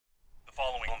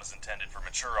is intended for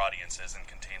mature audiences and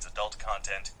contains adult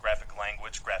content, graphic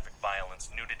language, graphic violence,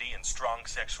 nudity, and strong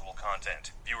sexual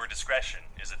content. Viewer discretion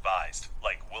is advised.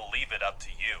 Like, we'll leave it up to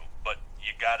you, but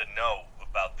you gotta know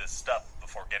about this stuff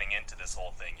before getting into this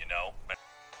whole thing, you know?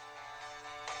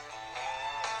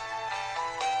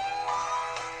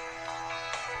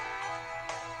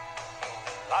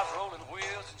 Life's rolling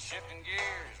wheels and shifting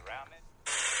gears around it.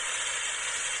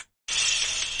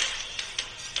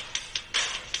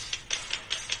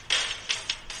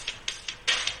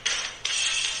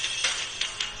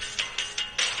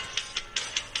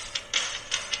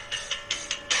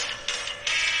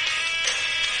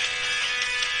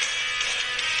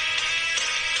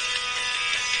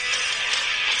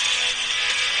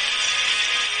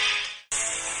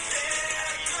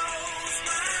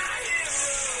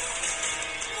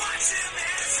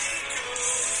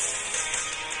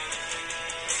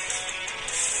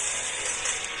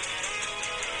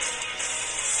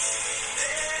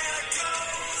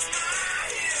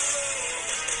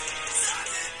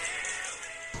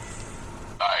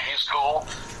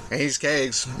 And he's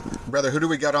Kegs. Brother, who do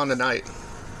we got on tonight?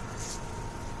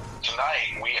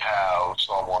 Tonight we have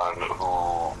someone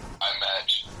who I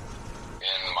met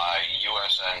in my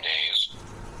USN days,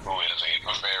 who is a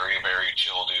very, very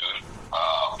chill dude.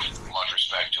 Much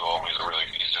respect to him.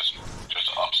 He's just an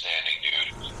upstanding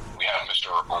dude. We have Mr.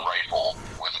 Rifle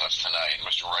with us tonight.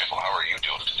 Mr. Rifle, how are you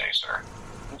doing today, sir?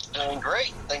 Doing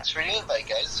great. Thanks for the invite,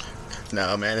 guys.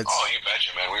 No, man, it's... Oh, you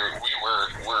betcha, man. We were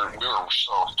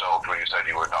so stoked when you said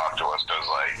you would talk to us, because,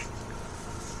 like,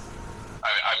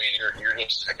 I mean, you're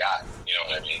just a guy, you know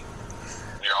what I mean?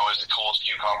 You're always the coolest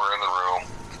cucumber in the room,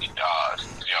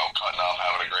 cutting up,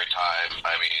 having a great time.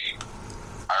 I mean,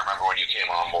 I remember when you came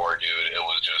on board, dude, it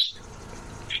was just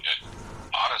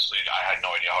honestly, I had no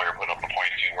idea how you were putting up the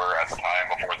points you were at the time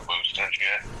before the boost and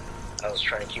shit. I was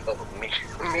trying to keep up with me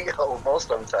most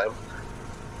of the time.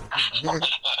 Yeah. I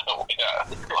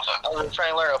was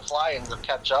trying to learn to fly and to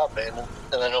catch up, and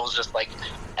then it was just like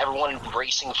everyone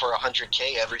racing for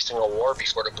 100K every single war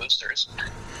before the boosters.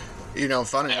 You know,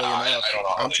 funnily enough,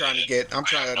 I'm trying to get. I have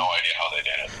no idea how they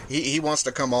did it. He wants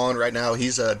to come on right now.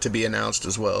 He's to be announced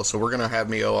as well, so we're gonna have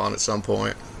Mio on at some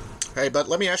point. Hey, but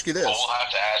let me ask you this. Well, we'll have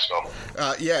to ask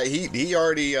him. Yeah, he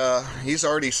already he's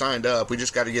already signed up. We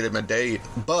just got to get him a date.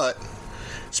 But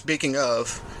speaking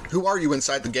of, who are you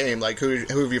inside the game? Like, who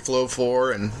have you flown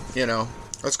for? And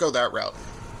let's go that route.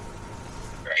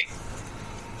 Right.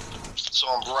 So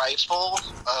I'm Rifle.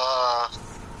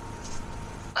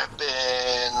 I've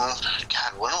been,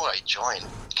 God, when did I join?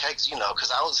 Kegs,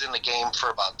 because I was in the game for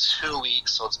about 2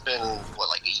 weeks, so it's been,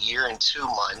 like a year and 2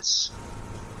 months.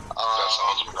 That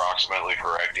sounds approximately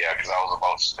correct, yeah, because I was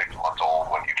about 6 months old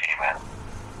when you came in.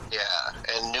 Yeah,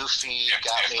 and Newfie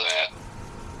got me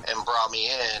and brought me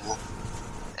in,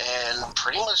 and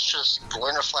pretty much just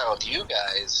learn to fly with you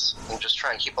guys, and just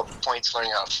try and keep up the points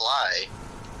learning how to fly.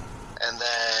 And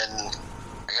then,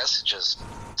 I guess it just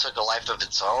took a life of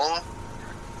its own.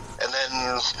 And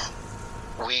then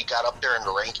we got up there in the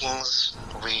rankings.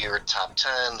 We were top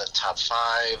 10, then top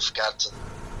 5, got to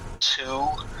 2.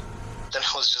 Then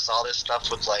it was just all this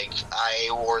stuff with, like,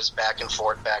 IA wars back and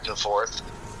forth. And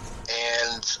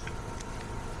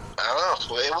I don't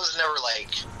know. It was never,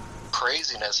 like,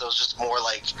 craziness. It was just more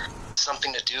like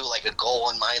something to do, like a goal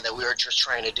in mind that we were just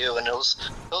trying to do. And it was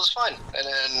fun. And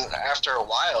then after a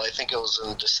while, I think it was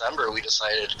in December, we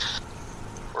decided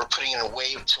we're putting in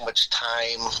way too much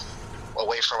time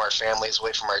away from our families,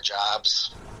 away from our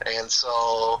jobs. And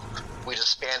so we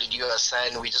disbanded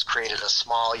USN. We just created a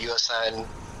small USN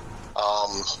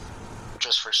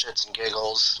just for shits and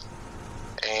giggles.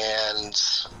 And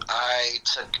I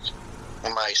took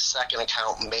my second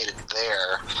account and made it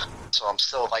there. So I'm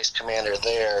still vice commander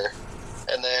there.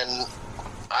 And then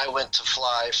I went to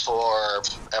fly for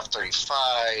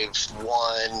F-35,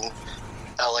 won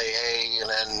LAA, and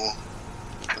then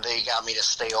they got me to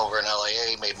stay over in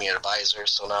LAA, made me an advisor,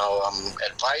 so now I'm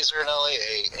advisor in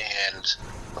LAA and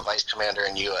a vice commander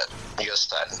in US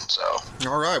 10, so.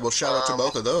 All right, well, shout out to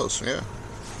both of those, yeah.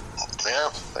 Yeah,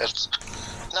 it's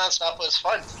nonstop, but it's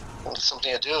fun. It's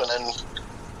something to do, and then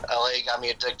LA got me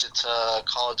addicted to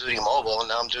Call of Duty Mobile, and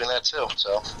now I'm doing that too,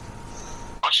 so.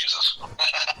 Oh, Jesus.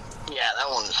 Yeah, that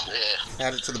one, yeah.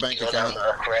 Add it to the bank account.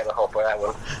 Rabbit hole for that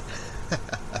one.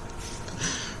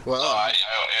 Well, I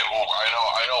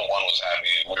know one was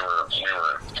happy. We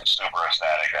were super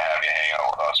ecstatic to have you hang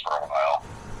out with us for a while.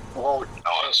 Well, it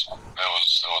was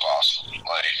awesome.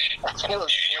 Like you were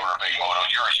a big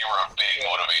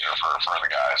motivator for the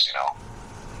guys,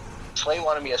 Slay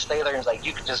wanted me to stay there and was like,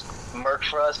 you could just merch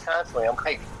for us constantly. I'm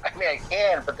like, I mean, I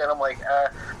can, but then I'm like,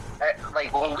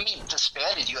 like when we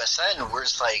disbanded USN, we're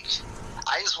just like,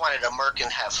 I just wanted to murk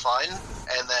and have fun,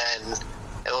 and then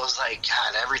it was like,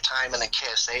 God, every time, and the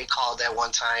KSA called that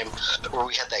one time where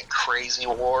we had that crazy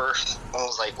war. It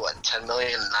was like, what, 10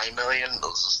 million, 9 million? It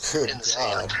was Good insane.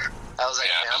 God. I was like,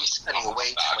 man, I'm spending way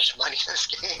too much money in this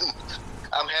game.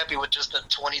 I'm happy with just the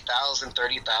 20,000,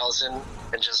 30,000,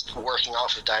 and just working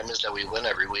off of diamonds that we win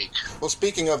every week. Well,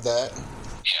 speaking of that,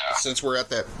 Yeah. since we're at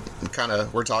that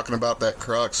we're talking about that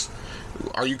crux,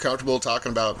 are you comfortable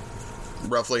talking about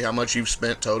roughly how much you've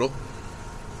spent total?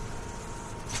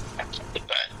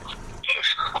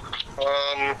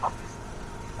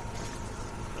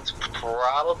 It's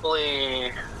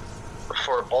probably,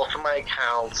 for both of my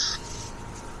accounts,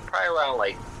 probably around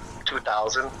like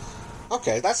 2,000.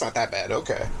 Okay, that's not that bad.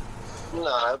 Okay. No,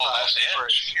 Well, that's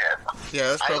it. shit. Yeah,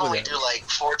 that's I probably only it. do like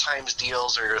 4 times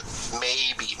deals, or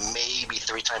maybe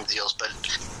 3 times deals, but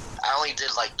I only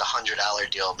did like the $100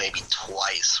 deal maybe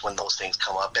twice when those things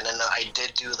come up, and then I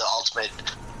did do the ultimate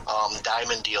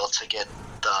diamond deal to get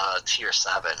the tier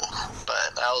 7,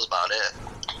 but that was about it.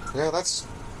 Yeah, that's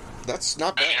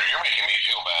not Man, bad. you're making me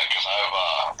feel bad because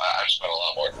I've spent a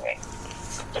lot more than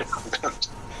that.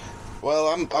 Well,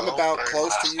 I'm Well, about very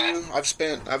close to you. I've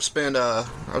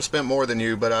spent more than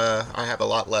you, but I have a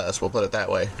lot less. We'll put it that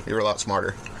way. You're a lot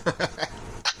smarter. I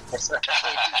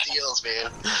only do deals,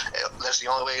 man. That's the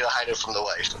only way to hide it from the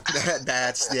wife.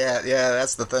 That's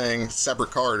that's the thing.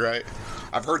 Separate card, right?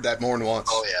 I've heard that more than once.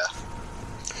 Oh yeah.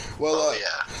 Well,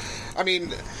 Yeah. I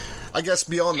mean, I guess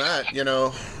beyond that,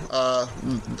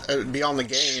 beyond the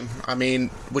game, I mean,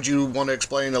 would you want to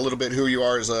explain a little bit who you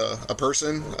are as a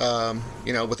person,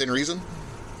 within reason?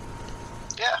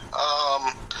 Yeah.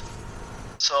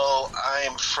 So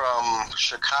I'm from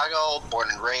Chicago, born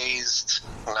and raised,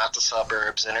 not the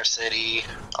suburbs, inner city.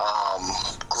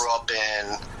 Grew up in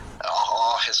an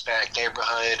all Hispanic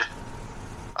neighborhood.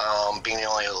 Being the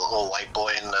only little white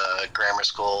boy in the grammar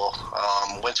school.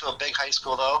 Went to a big high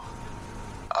school though.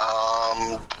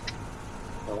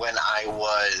 When I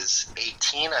was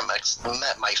 18, I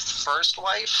met my first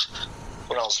wife.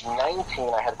 When I was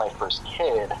 19, I had my first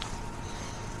kid.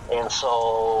 And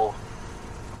so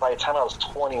by the time I was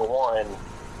 21,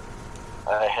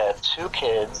 I had 2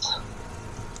 kids,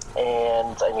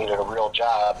 and I needed a real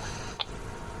job.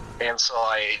 And so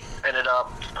I ended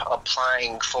up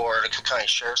applying for the Cook County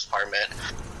Sheriff's Department.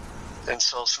 And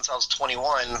so since I was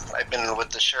 21, I've been with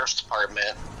the Sheriff's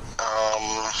Department.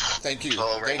 Thank you.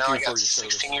 So right Thank now you I for got your 16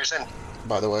 service, years in.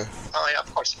 by the way. Oh, yeah,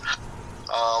 of course.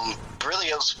 Really,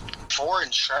 it was for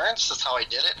insurance. That's how I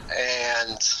did it.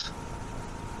 And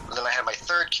then I had my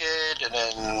 3rd kid, and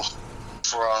then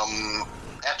from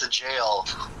at the jail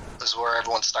is where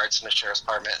everyone starts in the Sheriff's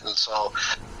Department. And so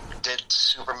did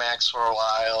Supermax for a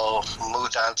while,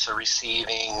 moved on to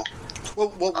receiving. Well,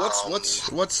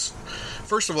 what's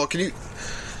first of all, can you,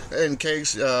 and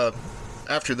Kegs,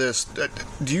 after this,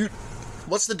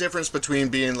 what's the difference between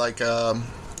being like,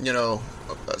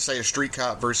 say a street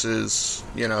cop versus,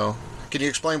 can you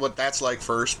explain what that's like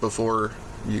first before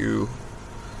you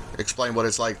explain what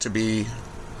it's like to be,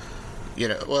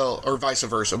 or vice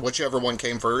versa, whichever one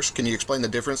came first? Can you explain the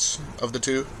difference of the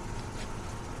two?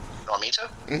 You want me to?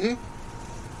 Mm-hmm.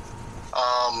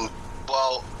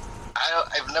 Well,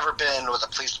 I've never been with a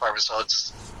police department, so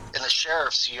it's in the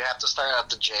sheriff's. You have to start at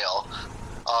the jail.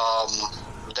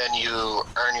 Then you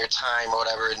earn your time or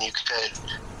whatever, and you could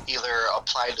either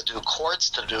apply to do courts,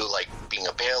 to do like being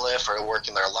a bailiff or work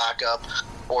in their lockup,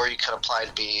 or you could apply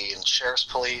to be in sheriff's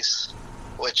police,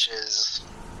 which is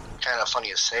kind of funny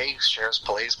to say, sheriff's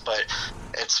police, but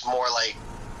it's more like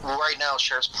right now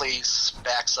sheriff's police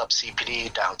backs up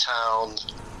CPD downtown,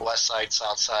 west side,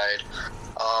 south side,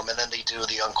 and then they do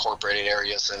the unincorporated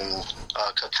areas in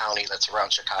Cook County that's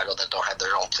around Chicago that don't have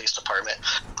their own police department.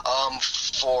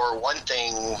 For one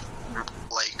thing,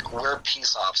 like, we're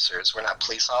peace officers, we're not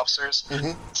police officers.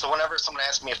 Mm-hmm. So whenever someone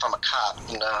asks me if I'm a cop,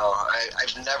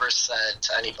 I've never said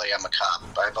to anybody I'm a cop.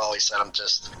 I've always said I'm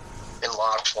just in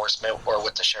law enforcement or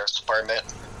with the sheriff's department.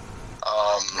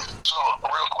 So,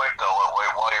 real quick though,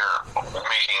 while you're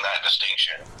making that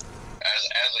distinction,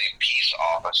 as a peace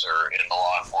officer in the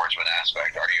law enforcement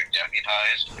aspect, are you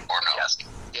deputized or no? Yes.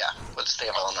 Yeah, with the state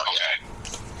of Illinois. Okay.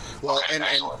 Well, Okay, and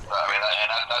excellent. I mean,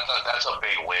 that's a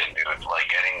big win, dude. Like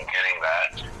getting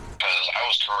that, because I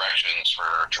was corrections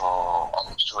for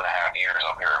almost 2.5 years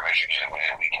up here in Michigan,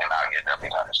 and we cannot get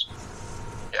deputized.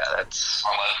 Yeah, that's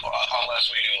Unless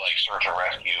we do like search and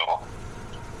rescue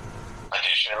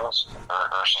additions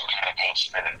or some kind of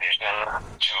ultimate addition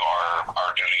to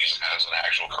our duties as an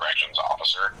actual corrections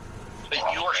officer. But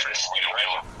you work for the city,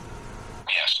 right?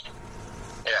 Yes.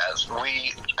 Yeah,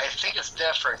 I think it's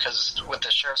different because with the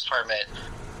sheriff's department,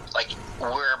 like,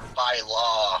 we're by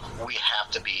law, we have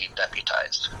to be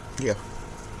deputized. Yeah.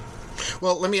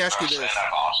 Well, let me ask you this. That's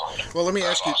awesome. Well, let me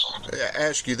That's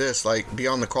ask you this, like,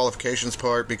 beyond the qualifications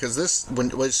part, because this,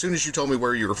 as soon as you told me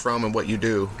where you were from and what you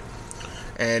do,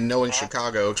 and knowing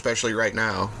Chicago, especially right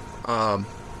now,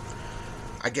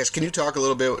 I guess, can you talk a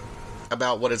little bit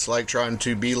about what it's like trying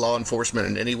to be law enforcement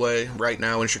in any way right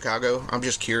now in Chicago? I'm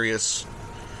just curious.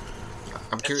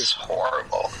 It's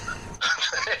horrible.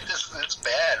 It's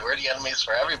bad. We're the enemies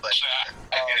for everybody.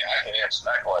 I can answer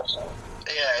that question.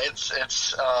 Yeah,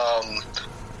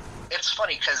 it's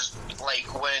funny because,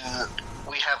 like, when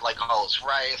we have, like, all those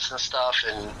riots and stuff,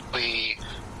 and we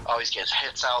always get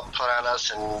hits out put on us,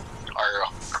 and our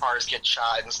cars get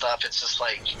shot and stuff, it's just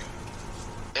like,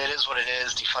 it is what it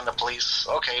is. Defund the police.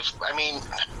 Okay, I mean,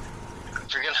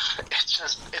 if you're gonna, it's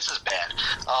just bad.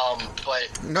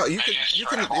 But no, you can,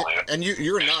 and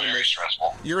you're anonymous.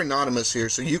 You're anonymous here,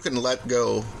 so you can let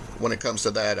go when it comes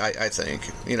to that. I think,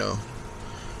 you know.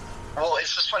 Well,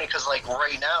 it's just funny because, like,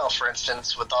 right now, for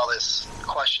instance, with all this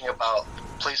questioning about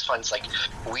police funds, like,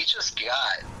 we just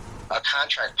got a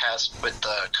contract passed with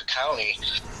the county,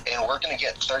 and we're going to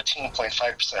get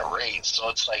 13.5% raise. So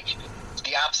it's like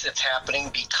the opposite's happening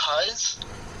because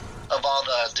of all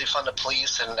the defund the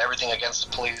police and everything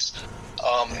against the police.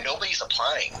 Nobody's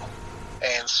applying,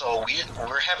 and so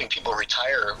we're having people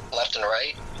retire left and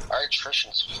right. Our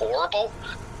attrition's horrible.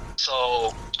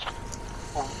 So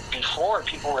before,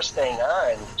 people were staying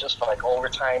on just for, like,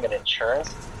 overtime and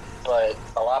insurance, but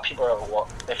a lot of people are, well,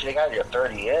 if you got your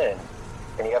 30 in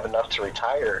and you have enough to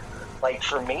retire, like,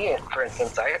 for me, for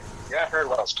instance, I got hurt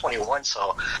when I was 21,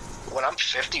 so when I'm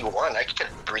 51, I could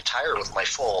retire with my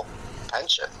full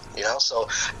pension, you know? So,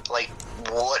 like,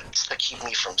 what's to keep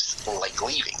me from, like,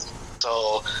 leaving?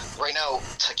 So right now,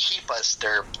 to keep us,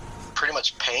 they're pretty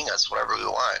much paying us whatever we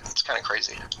want. It's kind of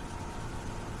crazy. And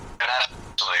that's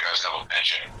so you guys have a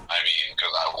pension. I mean,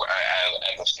 because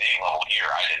at the state level here,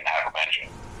 I didn't have a pension.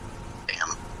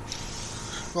 Damn.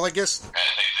 Well, I guess. And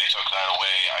they took that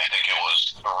away, I think it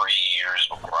was 3 years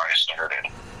before I started.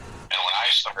 And when I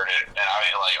started, and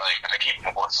I keep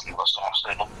up with some of the stuff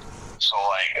still. So,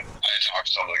 like, I talked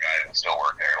to some of the guys that still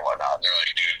work there and whatnot. And they're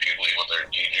like, dude, do you believe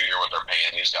do you hear what they're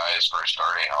paying these guys for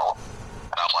starting out?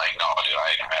 And I'm like, no, dude,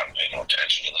 I haven't paid no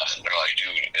attention to that. And they're like,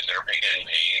 dude, if they're getting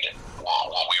paid what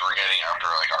we were getting after,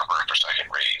 like, our first or second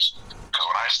raise. Because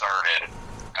when I started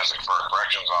as a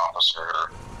corrections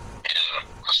officer in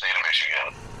the state of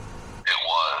Michigan, it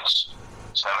was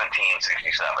 $17.67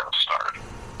 to start.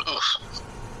 Oof.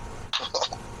 But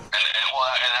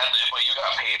you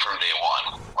got paid from day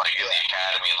one, like in the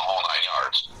academy and the whole 9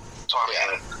 yards. So I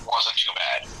mean, it wasn't too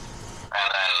bad. And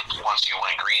then once you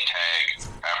went green tag,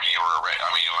 after you were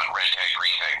you went red tag,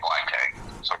 green tag, black tag.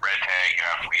 So red tag, you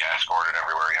have to be escorted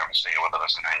everywhere. You have to stay with an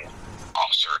assigned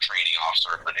officer, training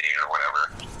officer of the day or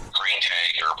whatever. Green tag,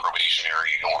 you're a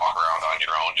probationary. You can walk around on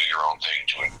your own, do your own thing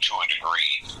to a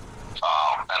degree.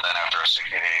 And then after a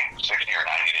 60 or 90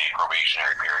 day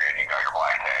probationary period, you got your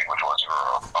black tag, which was your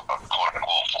quote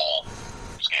unquote full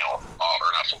scale, or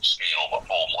not full scale, but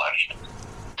full fledged,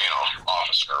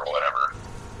 officer or whatever.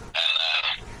 And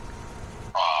then,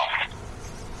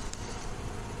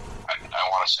 I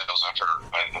want to say those after,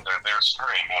 they're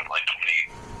starting at like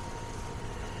 20.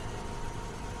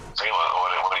 I think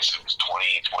what he said was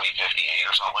 2058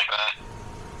 or something like that.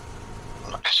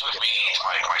 It took me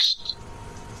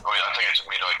I think it took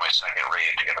me to like my second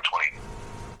raid to get to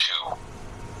 22.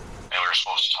 And we were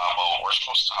supposed to top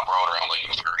out around like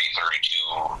 30,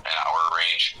 32 an hour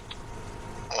range.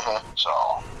 So,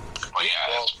 but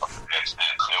yeah,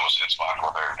 it's fucked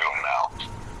what they're doing now.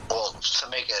 Well, to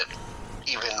make it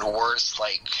even worse,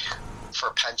 like,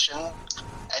 for pension,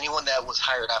 anyone that was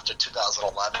hired after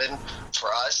 2011, for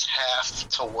us, have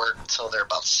to work till they're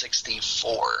about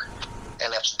 64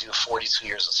 and have to do 42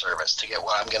 years of service to get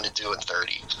what I'm going to do in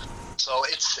 30. So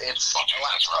it's a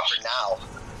lot tougher now.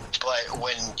 But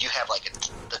when you have, like,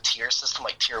 the tier system,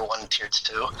 like Tier 1 and Tier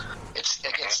 2, it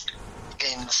gets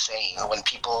insane when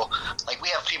people, like, we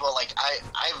have people, like,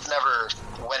 I've never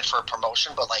went for a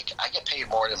promotion, but, like, I get paid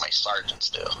more than my sergeants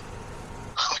do.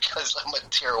 Because I'm a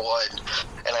Tier 1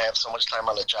 and I have so much time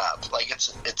on the job. Like,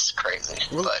 it's crazy.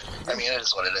 Well, but, I mean, it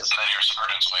is what it is. And then your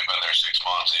sergeant's only been there 6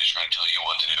 months and he's trying to tell you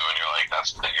what to do, and you're like,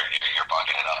 you're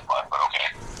fucking it up, but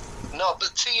okay. No,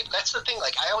 but see, that's the thing.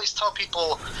 Like, I always tell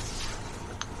people,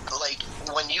 like,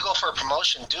 when you go for a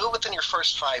promotion, do it within your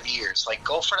first 5 years. Like,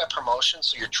 go for that promotion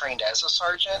so you're trained as a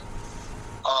sergeant.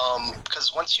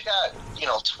 Because once you got,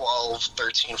 12,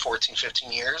 13, 14,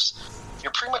 15 years,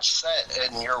 you're pretty much set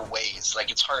in your ways. Like,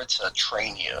 it's hard to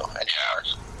train you anymore.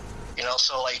 You know,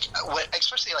 so, like,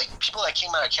 especially, like, people that came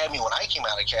out of Academy when I came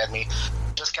out of Academy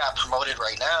just got promoted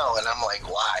right now, and I'm like,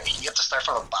 why? You have to start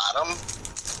from the bottom?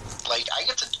 Like, I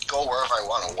get to go wherever I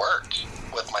want to work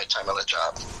with my time on the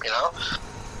job, you know?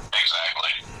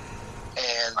 Exactly.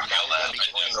 And now you're going to be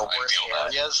going in the worst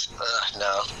areas?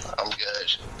 No, I'm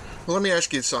good. Well, let me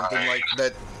ask you something like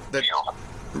that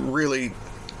really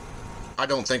I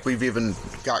don't think we've even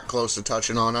got close to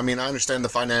touching on. I mean, I understand the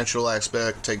financial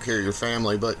aspect, take care of your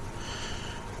family, but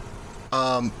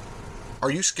are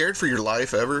you scared for your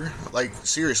life ever? Like,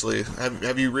 seriously,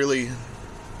 have you really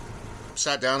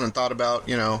sat down and thought about,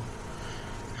 you know,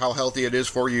 how healthy it is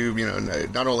for you, you know,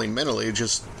 not only mentally,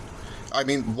 just, I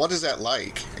mean, what is that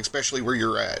like, especially where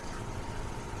you're at?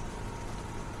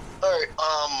 All right,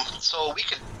 so we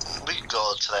could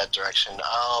go to that direction.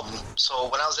 So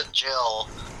when I was at jail,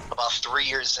 about 3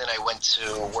 years in, I went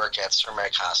to work at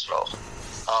Cermak Hospital.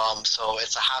 So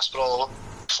it's a hospital,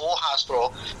 full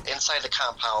hospital, inside the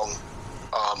compound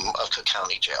of Cook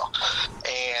County Jail.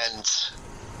 And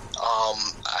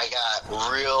I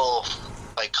got real,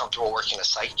 like, comfortable working a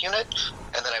psych unit,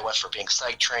 and then I went for being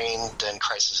psych trained, then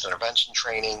crisis intervention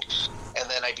training, and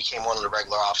then I became one of the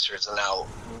regular officers. And now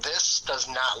this does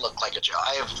not look like a jail.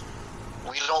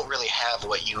 We don't really have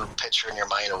what you picture in your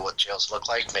mind of what jails look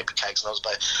like. Maybe Kegs knows,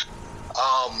 but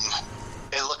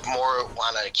it looked more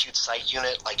on an acute psych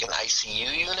unit, like an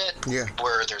ICU unit,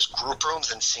 where there's group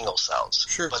rooms and single cells.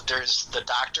 Sure. But the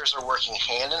doctors are working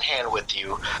hand in hand with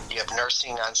you. You have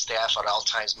nursing on staff at all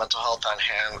times, mental health on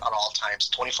hand at all times,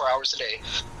 24 hours a day.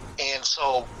 And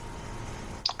so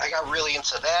I got really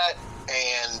into that,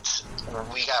 and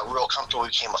we got real comfortable. We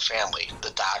became a family.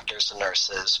 The doctors, the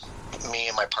nurses, me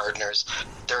and my partners.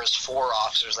 There's 4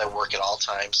 officers that work at all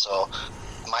times, so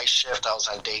my shift, I was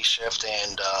on day shift,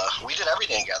 and we did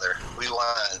everything together. We went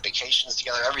on vacations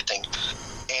together, everything.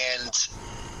 And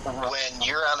when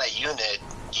you're on that unit,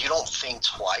 you don't think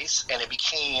twice, and it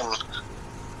became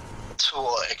to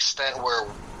an extent where,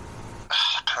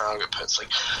 I don't know how to put it, it's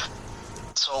like,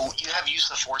 so you have use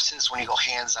of forces when you go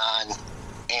hands-on,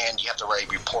 and you have to write a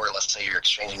report, let's say you're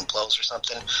exchanging blows or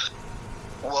something.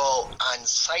 Well, on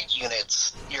psych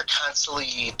units, you're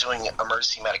constantly doing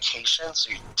emergency medication, so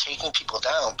you're taking people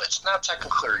down, but it's not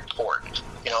technically a report.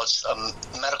 You know, it's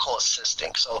medical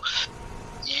assisting. So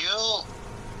you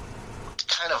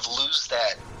kind of lose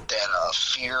that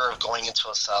fear of going into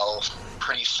a cell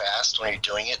pretty fast when you're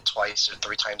doing it 2 or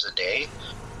 3 times a day.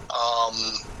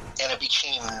 And it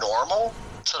became normal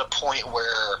to the point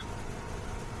where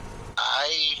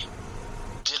I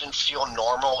didn't feel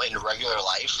normal in regular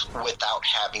life without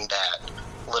having that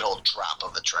little drop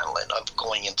of adrenaline of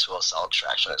going into a cell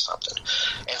extraction or something.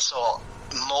 And so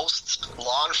most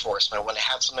law enforcement, when they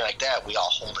have something like that, we all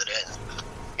hold it in,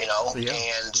 you know?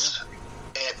 And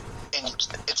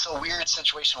it's a weird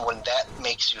situation when that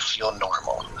makes you feel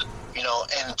normal, you know?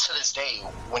 And to this day,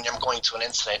 when I'm going to an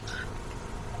incident,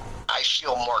 I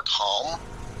feel more calm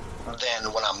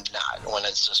than when I'm not, when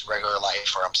it's just regular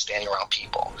life or I'm standing around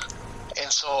people. And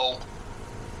so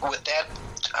with that,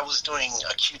 I was doing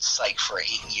acute psych for 8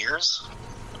 years,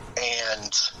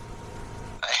 and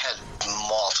I had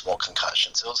multiple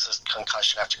concussions. It was just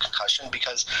concussion after concussion,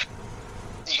 because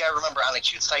you got to remember, on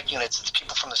acute psych units, it's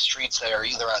people from the streets that are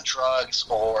either on drugs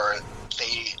or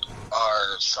they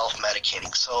are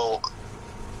self-medicating. So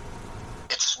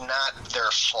it's not their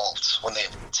fault when they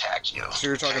attack you. So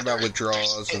you're talking about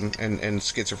withdrawals and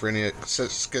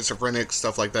schizophrenic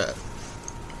stuff like that.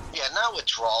 Yeah, not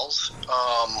withdrawals.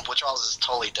 Withdrawals is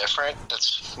totally different.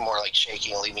 That's more like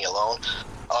shaking and leave me alone.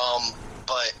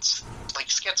 But like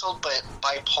schizo, but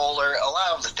bipolar, a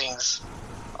lot of the things,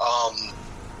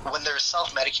 when they're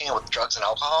self-medicating with drugs and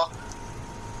alcohol,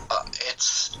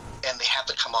 and they have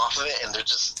to come off of it, and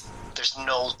there's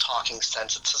no talking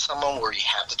sense to someone where you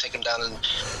have to take them down, and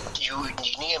you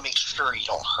need to make sure you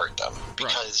don't hurt them,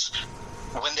 because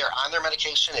when they're on their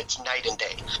medication, it's night and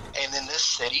day. And in this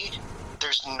city,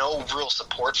 there's no real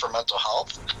support for mental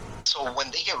health. So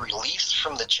when they get released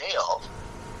from the jail,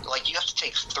 like, you have to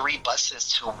take 3 buses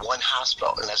to one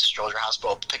hospital, and that's Stroger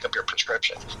Hospital, to pick up your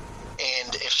prescription.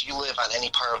 And if you live on any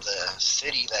part of the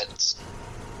city that's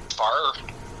far,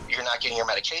 you're not getting your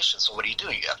medication. So what do?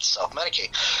 You have to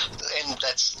self-medicate. And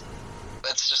that's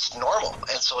just normal.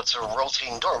 And so it's a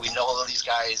rotating door. We know all of these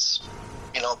guys,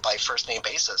 you know, by first name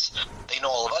basis. They know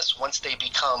all of us. Once they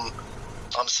become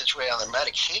situated on their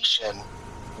medication,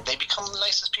 they become the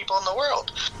nicest people in the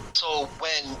world. So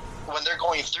when they're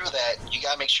going through that, you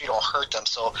gotta make sure you don't hurt them.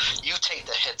 So you take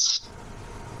the hits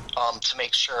to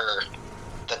make sure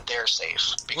that they're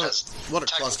safe, because what a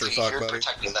technically clusterfuck, you're buddy.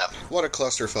 protecting them. What a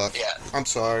clusterfuck. Yeah. I'm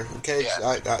sorry. Okay, Yeah.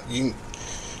 what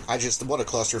a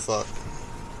clusterfuck.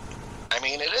 I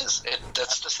mean, it is.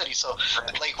 That's the city. So,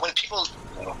 like, when people,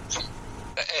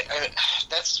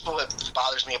 that's what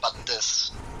bothers me about the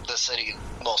city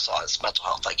most of all is mental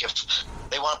health. Like, if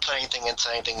they want to put anything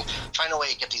into anything, find a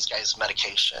way to get these guys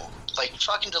medication. Like,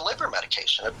 fucking deliver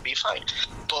medication. It'd be fine.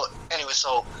 But anyway,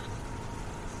 so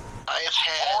I have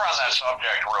had. More on that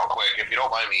subject, real quick, if you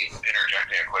don't mind me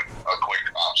interjecting a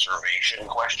quick observation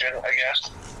question, I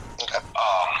guess. Okay.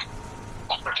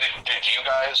 Did you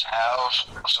guys have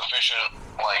sufficient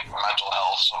mental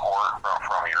health support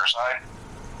from your side?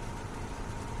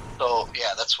 So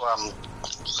yeah, that's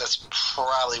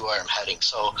probably where I'm heading.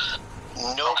 So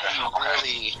no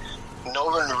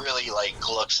one really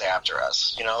looks after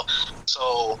us, you know.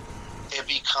 So it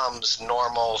becomes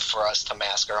normal for us to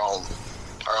mask our own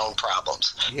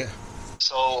problems. Yeah.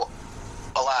 So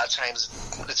a lot of times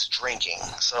it's drinking,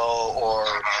 or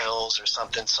pills or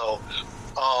something. So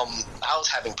I was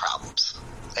having problems,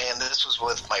 and this was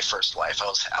with my first wife. I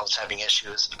was having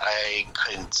issues. I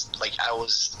couldn't, I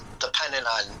was dependent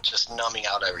on just numbing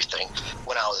out everything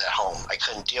when I was at home. I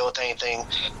couldn't deal with anything.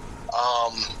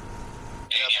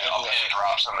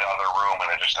 Drops in the other room,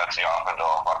 and it just sets you off into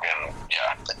a fucking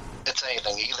It's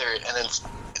anything and it's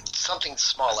something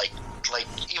small, like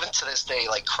even to this day,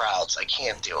 crowds. I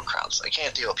can't deal with crowds. I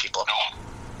can't deal with people. No.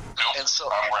 And so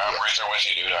I'm right there with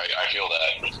you, dude. I feel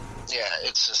that. Yeah,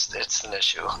 it's an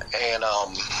issue. And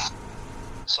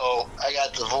so I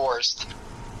got divorced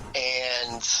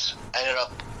and ended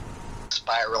up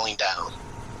spiraling down.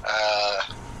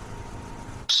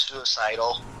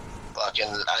 Suicidal.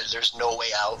 Fucking, there's no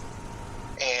way out.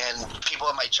 And people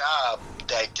at my job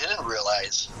that I didn't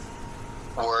realize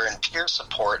were in peer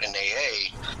support in AA,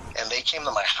 and they came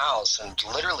to my house and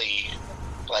literally,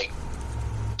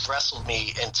 wrestled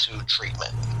me into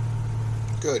treatment.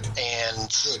 Good.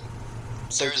 And Good.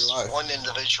 there's one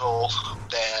individual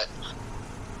that,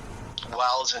 while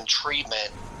I was in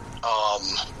treatment,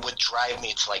 would drive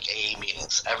me to AA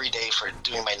meetings every day for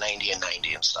doing my 90 and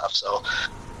 90 and stuff. So,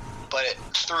 but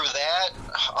through that,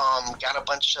 got a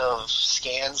bunch of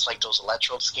scans, those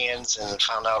electrode scans, and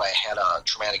found out I had a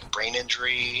traumatic brain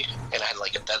injury, and I had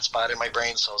a dead spot in my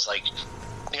brain. So I was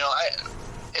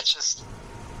it's just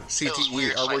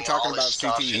CTE. Are we talking about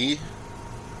CTE?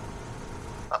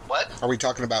 What? Are we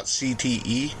talking about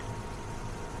CTE?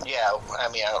 Yeah, I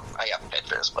mean, I got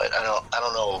pictures, but I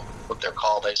don't know what they're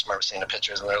called. I just remember seeing the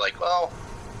pictures, and they're like, well...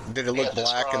 Did it look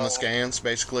black in the scans,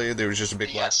 basically? There was just a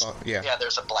big black spot? Yeah. Yeah,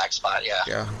 there's a black spot, yeah.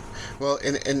 Yeah. Well,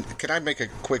 and can I make a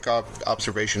quick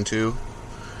observation, too?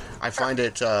 I find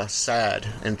it sad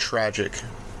and tragic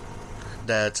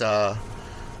that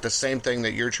the same thing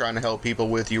that you're trying to help people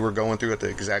with, you were going through at the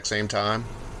exact same time.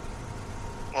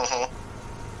 Mm-hmm.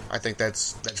 I think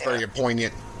that's very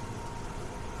poignant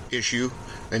issue.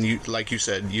 And you, like you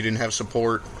said, you didn't have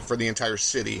support for the entire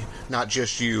city, not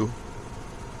just you.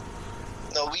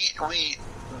 No, we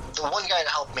the one guy that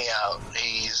helped me out,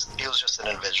 he was just an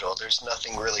individual. There's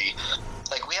nothing really,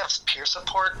 we have peer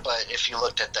support, but if you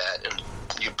looked at that,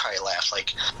 you'd probably laugh. No,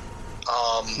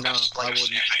 I wouldn't. It's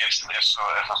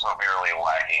a severely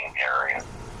lacking area.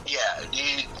 Yeah,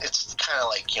 it's kind of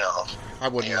I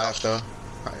wouldn't laugh, though.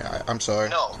 I'm sorry.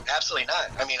 No, absolutely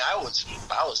not. I mean, I was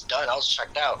done. I was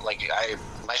checked out.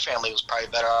 My family was probably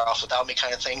better off without me,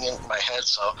 kind of thing in my head.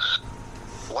 So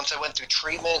once I went through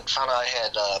treatment, found out I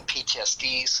had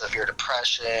PTSD, severe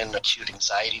depression, acute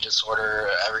anxiety disorder,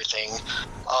 everything.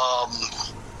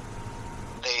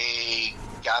 They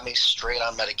got me straight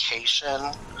on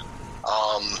medication.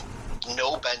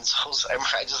 No benzos.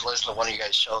 I just listened to one of you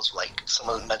guys' shows,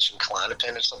 someone mentioned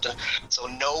Klonopin or something. So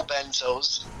no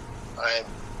benzos. I've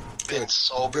been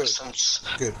sober since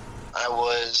I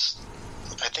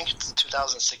think it's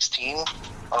 2016.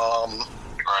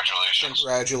 Congratulations.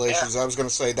 Yeah. I was going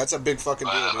to say, that's a big fucking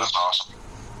deal, dude. That's awesome.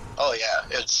 Oh, yeah,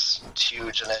 it's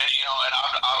huge. And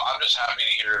I'm just happy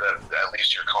to hear that at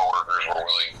least your coworkers were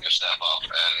willing to step up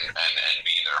and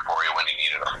be there for you when you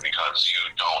needed them, because you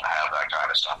don't have that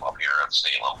kind of stuff up here at the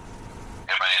state level.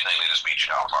 If anything, they just beat you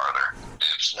down farther.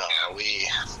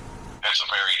 It's a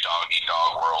very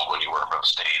dog-eat-dog world when you work for the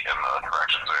state in the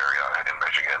corrections area in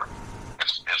Michigan.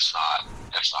 It's not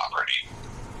pretty.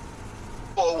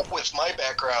 Well, with my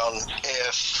background,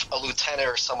 if a lieutenant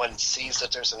or someone sees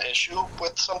that there's an issue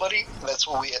with somebody, that's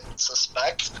what we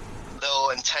suspect,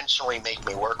 they'll intentionally make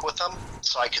me work with them,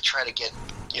 so I could try to get,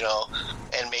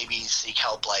 and maybe seek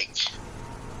help,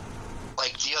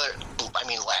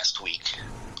 last week,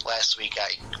 last week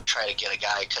I tried to get a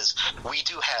guy, because we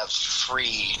do have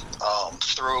free,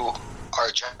 through our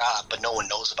job, but no one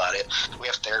knows about it. We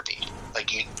have therapy.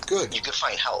 Like, you could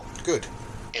find help. Good.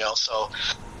 You know, so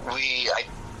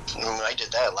I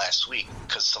did that last week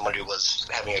because somebody was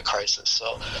having a crisis.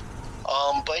 So,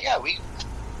 but yeah,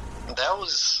 that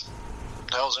was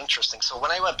interesting. So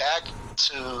when I went back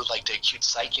to like the acute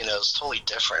psych, it was totally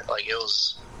different. Like I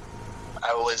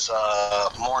was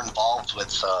more involved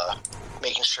with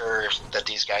making sure that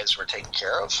these guys were taken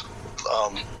care of,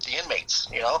 the inmates,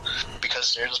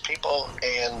 because there's people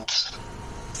and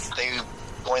they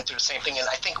going through the same thing. And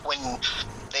I think when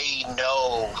they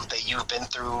know that you've been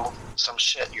through some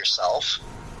shit yourself,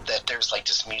 that there's like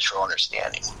this mutual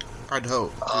understanding. I'd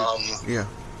hope. Yeah.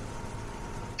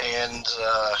 And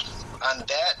on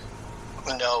that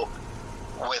note,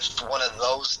 with one of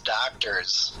those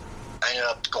doctors, I ended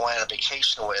up going on a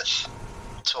vacation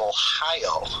to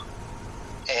Ohio,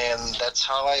 and that's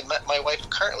how I met my wife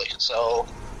currently. So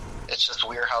it's just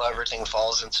weird how everything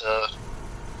falls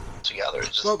together.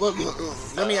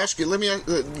 Let me ask you.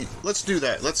 Let's do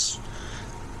that.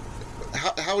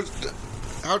 How?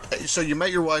 So you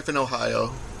met your wife in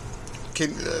Ohio.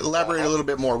 Can elaborate a little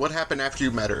bit more? What happened after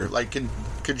you met her? Like,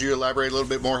 could you elaborate a little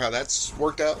bit more how that's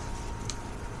worked out?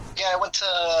 Yeah, I went to.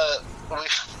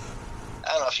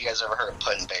 I don't know if you guys ever heard of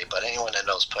Put in Bay, but anyone that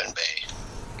knows Put in Bay,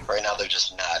 right now they're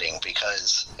just nodding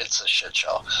because it's a shit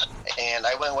show. And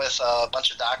I went with a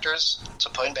bunch of doctors to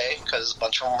Put in Bay because a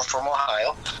bunch of them were from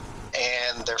Ohio,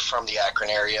 and they're from the Akron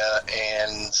area.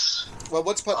 And well,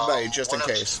 what's Put in Bay, just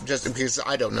in case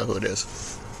I don't know who it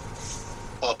is.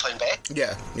 Well, Put in Bay?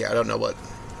 Yeah, I don't know what.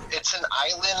 It's an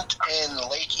island in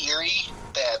Lake Erie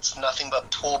that's nothing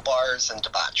but pool bars and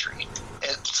debauchery.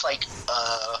 It's like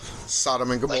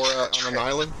Sodom and Gomorrah on an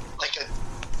island?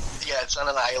 It's on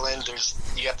an island.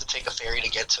 You have to take a ferry to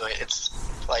get to it. It's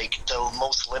like the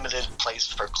most limited place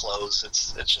for clothes.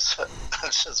 It's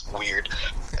just weird.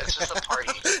 It's just a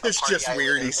party. It's just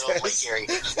weird, he says. Lake Erie.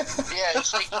 Yeah,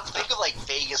 it's like, think of like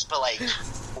Vegas, but like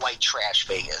white trash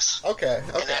Vegas. Okay.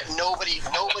 And that nobody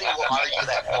will argue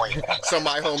that point. So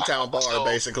my hometown bar,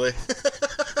 basically.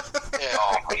 Yeah.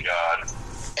 Oh my god.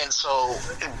 And so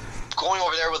going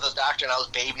over there with a doctor, and I was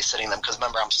babysitting them because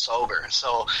remember I'm sober,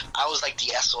 so I was like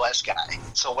the SOS guy.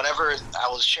 So whenever I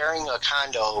was sharing a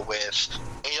condo with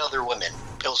 8 other women,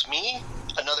 it was me,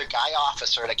 another guy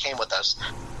officer that came with us,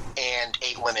 and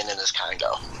 8 women in this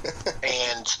condo.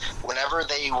 And whenever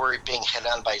they were being hit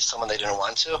on by someone they didn't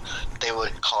want to, they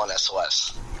would call an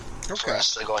SOS for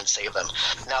us to go and save them.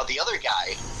 Now the other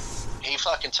guy, he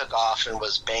fucking took off and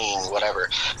was banging whatever,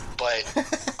 but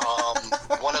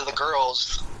one of the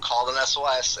girls called an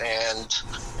SOS, and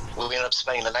we ended up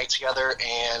spending the night together.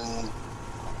 And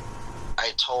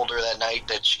I told her that night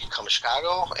that she could come to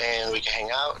Chicago and we could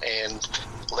hang out. And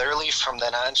literally from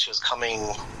then on, she was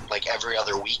coming like every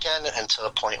other weekend, and to the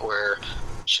point where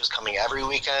she was coming every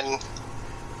weekend.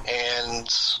 And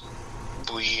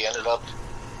we ended up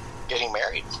getting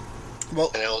married. Well,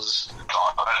 and it was.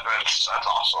 Oh, that's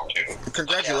awesome, dude.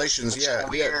 Congratulations! Yeah.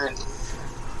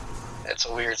 It's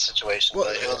a weird situation, well,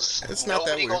 but it was. It's not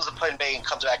that weird. Nobody goes to Put in Bay and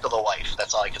comes back with a wife.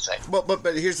 That's all I can say.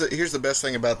 But here's the best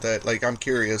thing about that. Like, I'm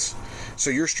curious.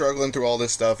 So you're struggling through all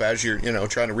this stuff as you're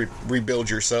trying to rebuild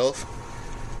yourself.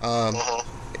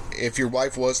 If your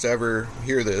wife was to ever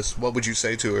hear this, what would you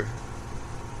say to her?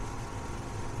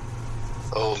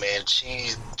 Oh man,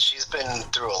 she's been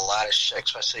through a lot of shit,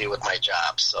 especially with my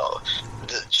job. So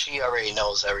she already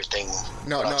knows everything.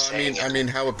 No, I mean,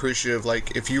 how appreciative.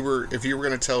 Like, if you were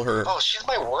going to tell her. Oh, she's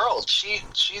my world.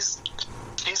 She's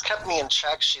kept me in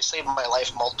check. She saved my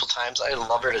life multiple times. I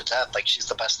love her to death. Like, she's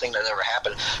the best thing that ever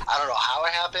happened. I don't know how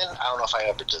it happened. I don't know if I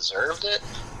ever deserved it,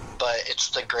 but it's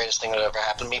the greatest thing that ever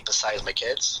happened to me besides my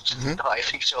kids. Mm-hmm. I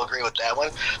think she'll agree with that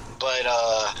one. But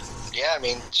yeah, I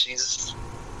mean, she's.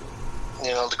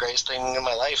 The greatest thing in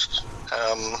my life.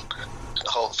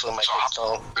 Hopefully my kids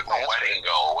don't. How did the wedding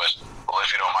go with, if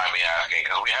you don't mind me asking,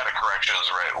 because we had a corrections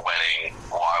wedding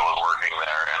while I was working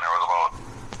there, and there was about,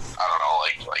 I don't know,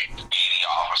 like 80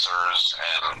 officers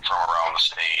and from around the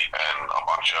state and a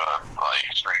bunch of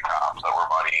street cops that were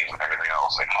buddies and everything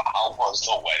else. Like, how was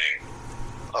the wedding?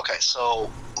 Okay, so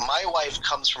my wife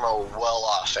comes from a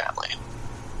well-off family.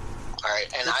 All right,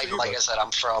 and I said,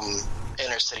 I'm from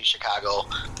inner city Chicago,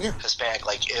 Hispanic.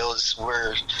 Like, and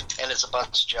it's a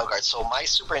bunch of jail guards. So my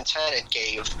superintendent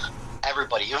gave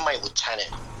everybody, even my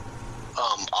lieutenant,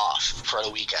 off for the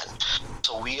weekend.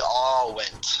 So we all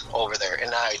went over there,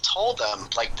 and I told them,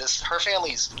 like, her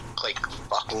family's like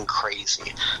fucking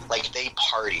crazy. Like, they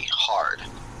party hard.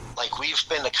 Like, we've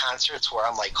been to concerts where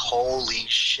I'm like, holy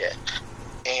shit.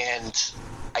 And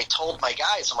I told my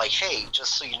guys, I'm like, hey,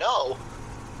 just so you know,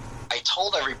 I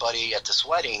told everybody at this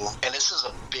wedding, and this is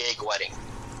a big wedding,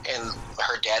 and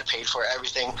her dad paid for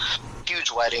everything,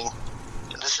 huge wedding.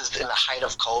 This is in the height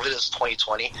of COVID, it's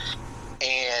 2020,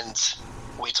 and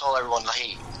we told everyone,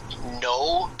 hey,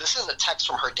 no, this is a text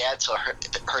from her dad to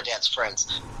her dad's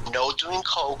friends. No doing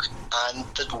coke on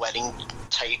the wedding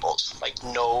tables. Like,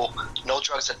 no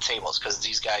drugs at the tables, because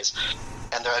these guys,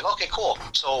 and they're like, okay, cool.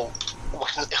 So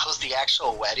when it was the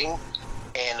actual wedding,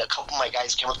 and a couple of my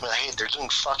guys came up to me like, hey, they're doing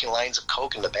fucking lines of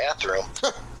coke in the bathroom.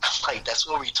 I'm like, that's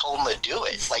what we told them to do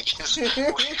it. Like,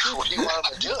 what do you want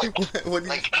them to do?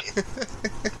 Like,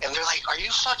 and they're like, are you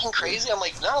fucking crazy? I'm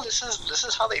like, no, this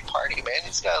is how they party, man.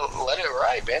 He's got to let it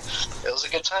ride, man. It was a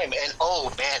good time. And, oh,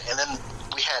 man, and then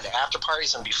we had after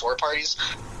parties and before parties,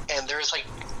 and there's like,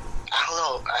 I don't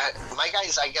know, my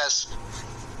guys, I guess,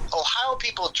 Ohio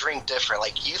people drink different.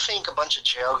 Like, you think a bunch of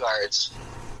jail guards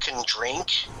can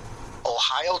drink?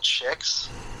 Ohio chicks,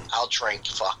 I'll drink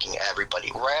fucking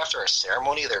everybody. Right after a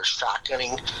ceremony, they're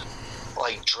shotgunning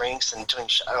like drinks and doing.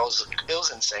 It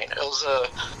was insane. It was a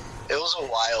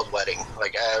wild wedding.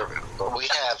 Like, we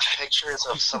have pictures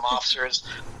of some officers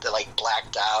that like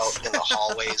blacked out in the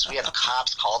hallways. We had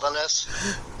cops called on us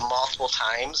multiple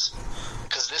times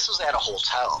because this was at a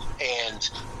hotel, and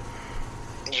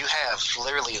you have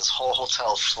literally this whole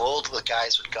hotel filled with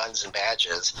guys with guns and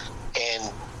badges,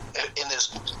 and in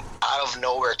this out of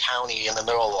nowhere county in the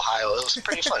middle of Ohio. It was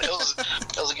pretty fun. It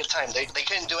was a good time. They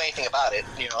couldn't do anything about it,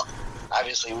 you know.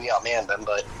 Obviously, we outmanned them,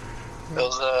 but it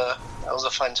was a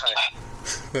fun time.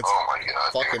 That's oh my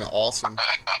god, fucking awesome.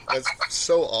 That's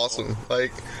so awesome.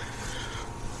 Like,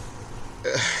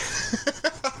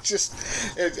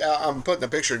 I'm putting a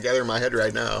picture together in my head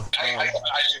right now. I was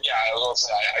gonna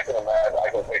say, I can imagine. I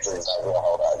can picture exactly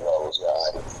how that goes.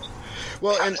 Yeah.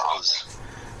 Well,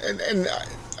 and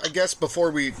I guess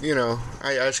before we,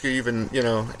 I ask you even,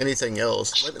 anything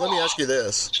else, let me ask you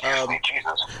this.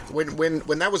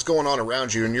 When that was going on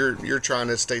around you and you're trying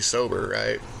to stay sober,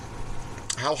 right?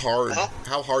 How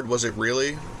hard was it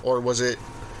really? Or was it,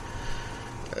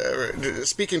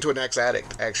 speaking to an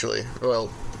ex-addict, actually, well,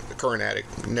 a current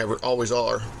addict, never, always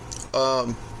are.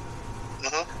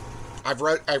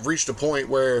 I've reached a point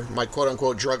where my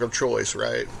quote-unquote drug of choice,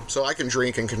 right? So I can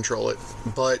drink and control it,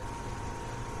 but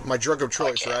my drug of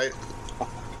choice, right?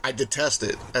 I detest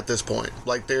it at this point.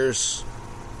 Like,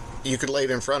 you could lay it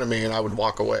in front of me and I would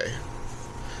walk away.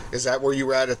 Is that where you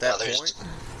were at that point?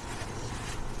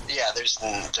 Yeah, there's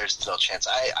no chance.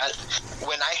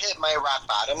 When I hit my rock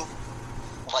bottom,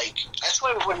 like, that's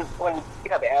why when you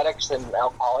have addicts and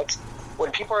alcoholics, when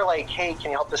people are like, hey,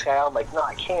 can you help this guy out? I'm like, no,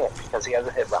 I can't, because he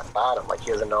hasn't hit rock bottom. Like, he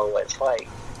doesn't know what it's like.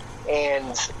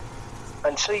 And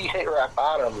until you hit rock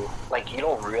bottom, like, you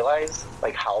don't realize,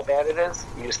 like, how bad it is.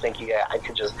 You just think, yeah, I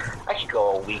could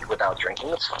go a week without drinking,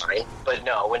 it's fine. But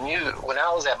no, when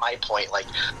I was at my point, like,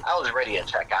 I was ready to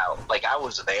check out. Like, I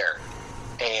was there,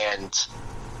 and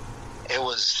it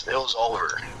was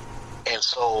over. And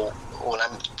so when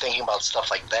I'm thinking about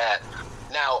stuff like that,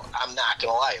 now, I'm not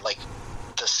gonna lie, like,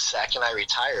 the second I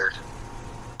retired,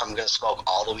 I'm gonna smoke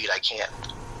all the weed I can.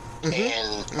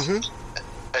 And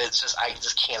it's just, I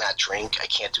just cannot drink. I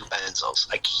can't do benzos.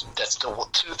 That's the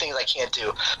two things I can't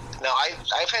do. Now,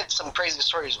 I've had some crazy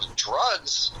stories with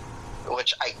drugs,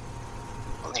 which I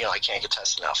can't get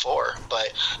tested now for.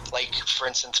 But, like, for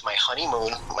instance, my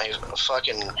honeymoon,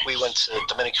 we went to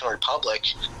Dominican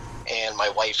Republic, and my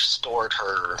wife stored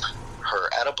her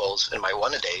edibles in my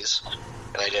one-a-days,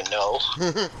 and I didn't know.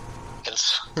 And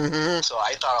so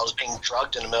I thought I was being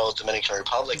drugged in the middle of the Dominican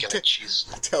Republic, and then she's...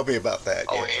 Tell me about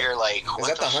that. Over here, like... Is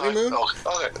that the honeymoon? Oh,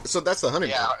 okay. So that's the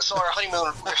honeymoon. Yeah, so our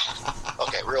honeymoon...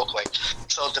 Okay, real quick.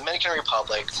 So Dominican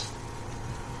Republic,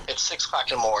 it's 6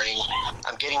 o'clock in the morning.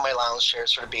 I'm getting my lounge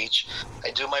chairs for the beach. I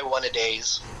do my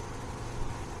one-a-days.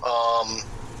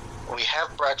 We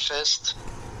have breakfast,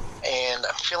 and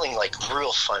I'm feeling, like,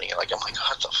 real funny. Like, I'm like,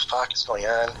 what the fuck is going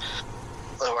on?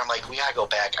 I'm like, we gotta go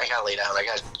back. I gotta lay down.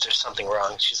 There's something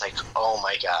wrong. She's like, oh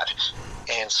my god.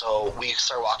 And so we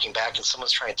start walking back, and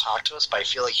someone's trying to talk to us, but I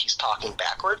feel like he's talking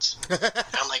backwards. And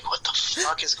I'm like, what the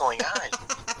fuck is going on?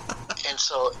 And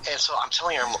so I'm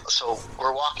telling her, so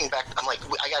we're walking back. I'm like,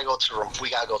 I gotta go to the room. We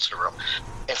gotta go to the room.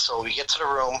 And so we get to the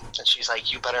room, and she's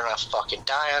like, you better not fucking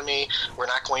die on me. We're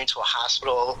not going to a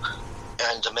hospital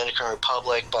in Dominican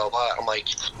Republic, blah, blah. I'm like...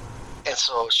 And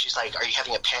so she's like, are you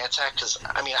having a panic attack? Because,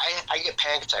 I mean, I get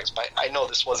panic attacks, but I know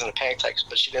this wasn't a panic attack,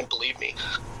 but she didn't believe me.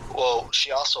 Well, she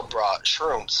also brought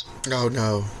shrooms. Oh,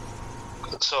 no.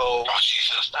 So,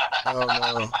 oh,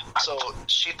 no. So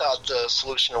she thought the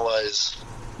solution was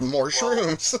More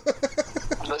shrooms.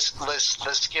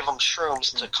 let's give them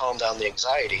shrooms to calm down the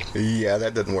anxiety. Yeah,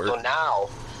 that didn't work. So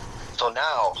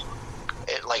now,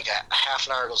 it like a half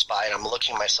an hour goes by, and I'm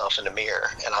looking myself in the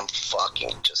mirror, and I'm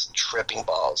fucking just tripping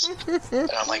balls.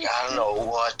 And I'm like, I don't know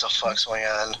what the fuck's going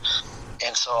on.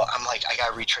 And so I'm like, I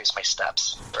gotta retrace my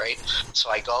steps, right?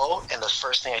 So I go, and the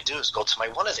first thing I do is go to my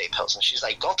one-a-day pills. And she's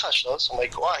like, don't touch those. I'm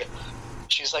like, why?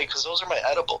 She's like, because those are my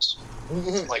edibles.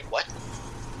 I'm like, what?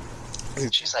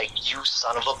 She's like, you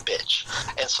son of a bitch.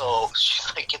 And so she's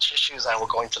like, get your shoes on, we're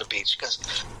going to the beach. Because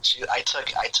I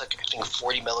took I think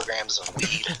 40 milligrams of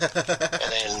weed.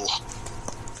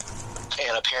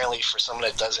 And apparently for someone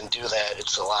that doesn't do that,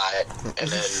 it's a lot. And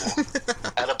then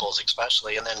edibles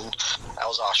especially. And then I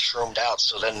was all shroomed out.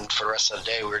 So then for the rest of the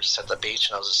day, we were just at the beach,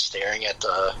 and I was just staring at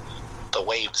the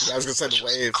waves. I was going to say the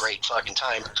waves. Was a great fucking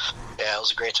time. Yeah, it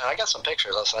was a great time. I got some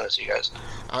pictures. I'll send it to you guys.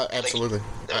 Absolutely.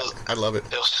 I love it.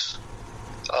 It was...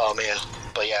 Oh man,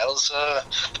 but yeah, it was.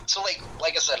 So like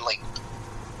I said, like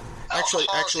actually,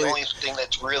 the only thing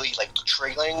that's really like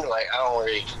triggering. Like I don't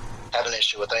really have an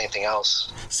issue with anything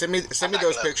else. Send me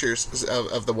those pictures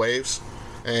of the waves,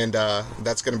 and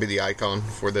that's going to be the icon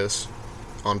for this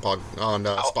on Spotify.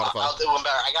 I'll do one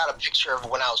better. I got a picture of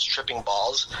when I was tripping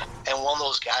balls, and one of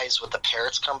those guys with the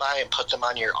parrots come by and put them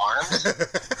on your arms.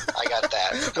 I got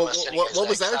that. What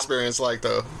was that experience like,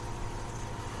 though?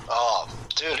 Oh,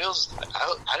 dude, it was.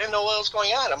 I didn't know what was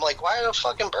going on. I'm like, why are the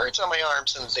fucking birds on my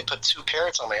arms? And they put two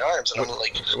parrots on my arms, and I'm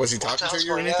like, was he talking to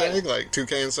you or anything? On? Like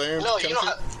 2K and Sam? No, you know,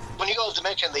 when you go to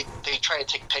Dominican, they try to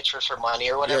take pictures for money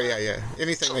or whatever. Yeah.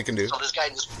 Anything they can do. So this guy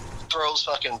just throws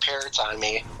fucking parrots on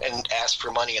me and asks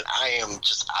for money, and I am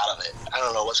just out of it. I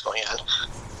don't know what's going on.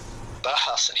 But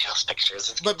I'll send you those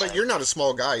pictures. But you're not a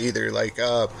small guy either. Like,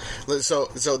 so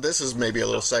this is maybe a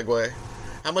little segue.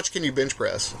 How much can you bench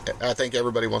press? I think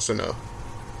everybody wants to know.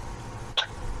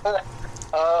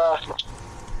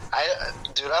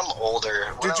 Dude, I'm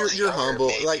older. Dude, you're humble.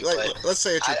 Maybe, like, let's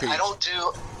say at your peak. I don't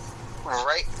do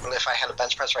right. If I had a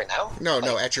bench press right now.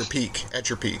 No, at your peak. At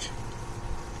your peak.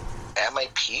 At my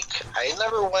peak, I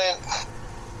never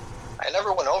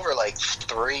went over like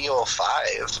 305.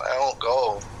 I don't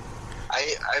go.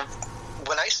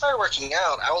 When I started working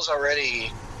out, I was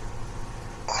already.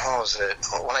 What was it?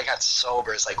 When I got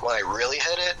sober, it's like when I really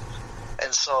hit it.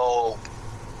 And so,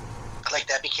 like,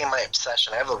 that became my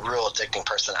obsession. I have a real addicting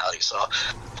personality. So,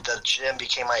 the gym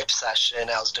became my obsession.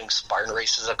 I was doing Spartan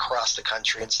races across the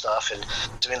country and stuff, and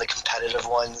doing the competitive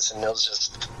ones. And it was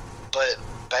just. But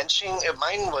benching,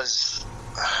 mine was.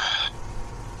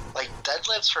 Like,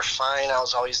 deadlifts were fine. I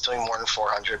was always doing more than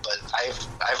 400, but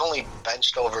I've only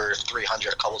benched over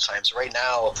 300 a couple times. Right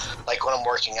now, like when I'm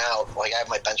working out, like I have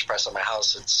my bench press at my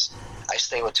house. I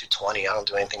stay with 220. I don't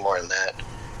do anything more than that.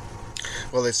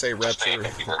 Well, they say reps are...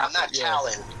 I'm not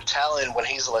Talon. Talon, when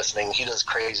he's listening, he does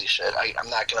crazy shit. I'm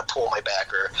not going to pull my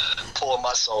back or pull a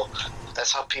muscle.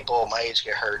 That's how people my age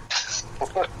get hurt.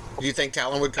 Do you think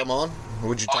Talon would come on?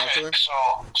 Would you talk to him?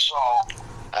 So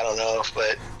I don't know,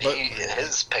 but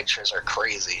his pictures are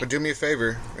crazy. But do me a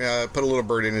favor, put a little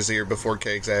bird in his ear before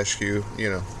Kegs asks you,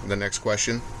 the next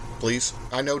question, please.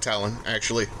 I know Talon,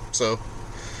 actually, so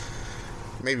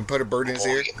maybe put a bird in his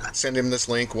ear, send him this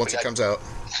link once it comes out.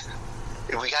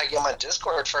 We gotta get him on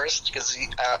Discord first, because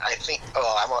I think,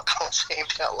 I won't say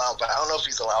anything out loud, but I don't know if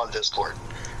he's allowed on Discord.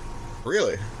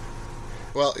 Really?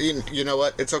 Well, you know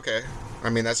what? It's okay. I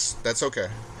mean, that's okay.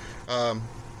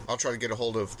 I'll try to get a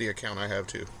hold of the account I have,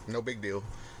 too. No big deal.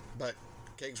 But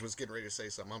Kegs was getting ready to say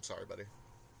something. I'm sorry, buddy.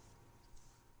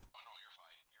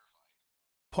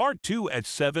 Part 2 at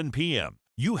 7 p.m.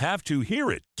 You have to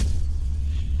hear it.